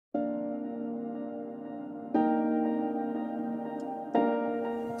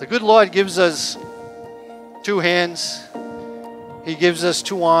The good Lord gives us two hands. He gives us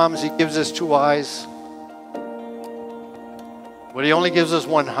two arms. He gives us two eyes. But He only gives us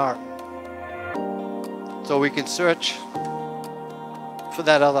one heart. So we can search for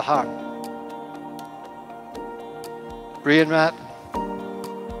that other heart. Brie and Matt,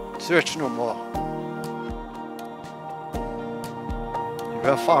 search no more. You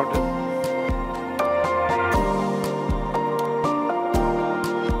have found it.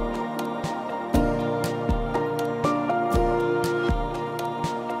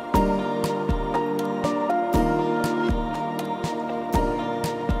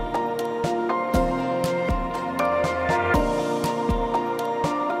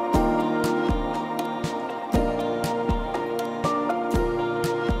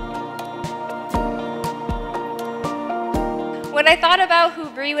 When I thought about who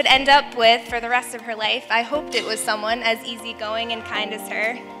Brie would end up with for the rest of her life, I hoped it was someone as easygoing and kind as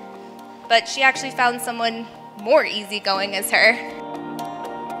her. But she actually found someone more easygoing as her.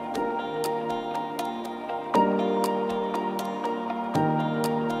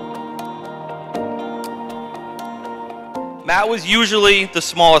 Matt was usually the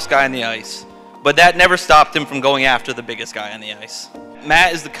smallest guy on the ice, but that never stopped him from going after the biggest guy on the ice.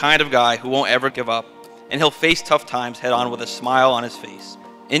 Matt is the kind of guy who won't ever give up, and he'll face tough times head on with a smile on his face.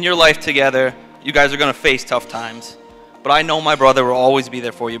 In your life together, you guys are going to face tough times, but I know my brother will always be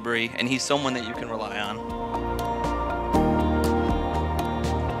there for you, Brie, and he's someone that you can rely on.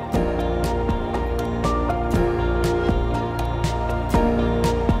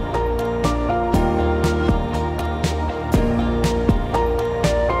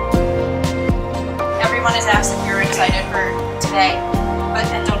 Everyone has asked if you're excited for today, but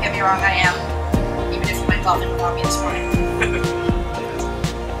and don't get me wrong, I am. Even if you went golfing without me this morning.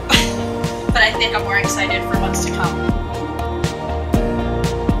 But I think I'm more excited for what's to come.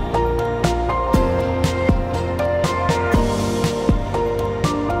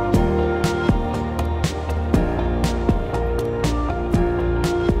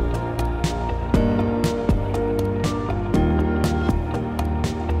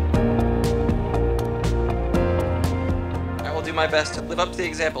 I will do my best to live up to the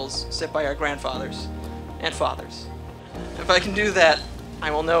examples set by our grandfathers and fathers. If I can do that,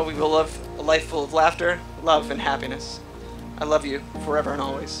 I will know we will live a life full of laughter, love, and happiness. I love you forever and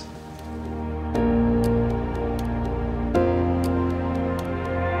always.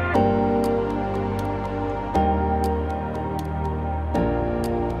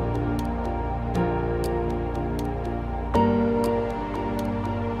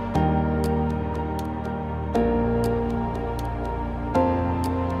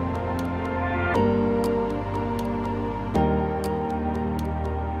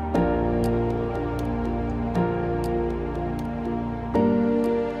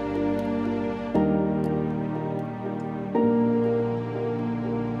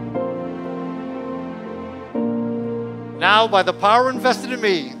 Now, by the power invested in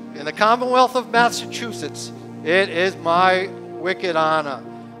me in the Commonwealth of Massachusetts, it is my wicked honor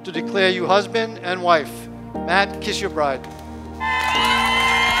to declare you husband and wife. Matt, kiss your bride.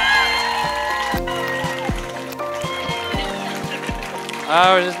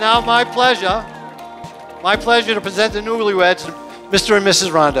 It is now my pleasure to present the newlyweds, Mr. and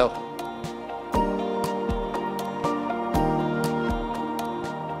Mrs. Rondo.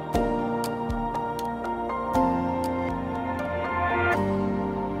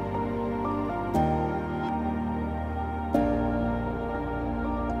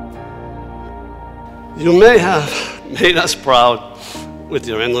 You may have made us proud with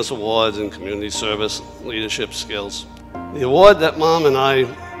your endless awards and community service leadership skills. The award that Mom and I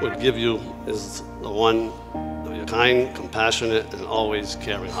would give you is the one of your kind, compassionate, and always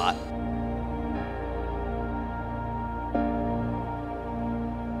caring heart.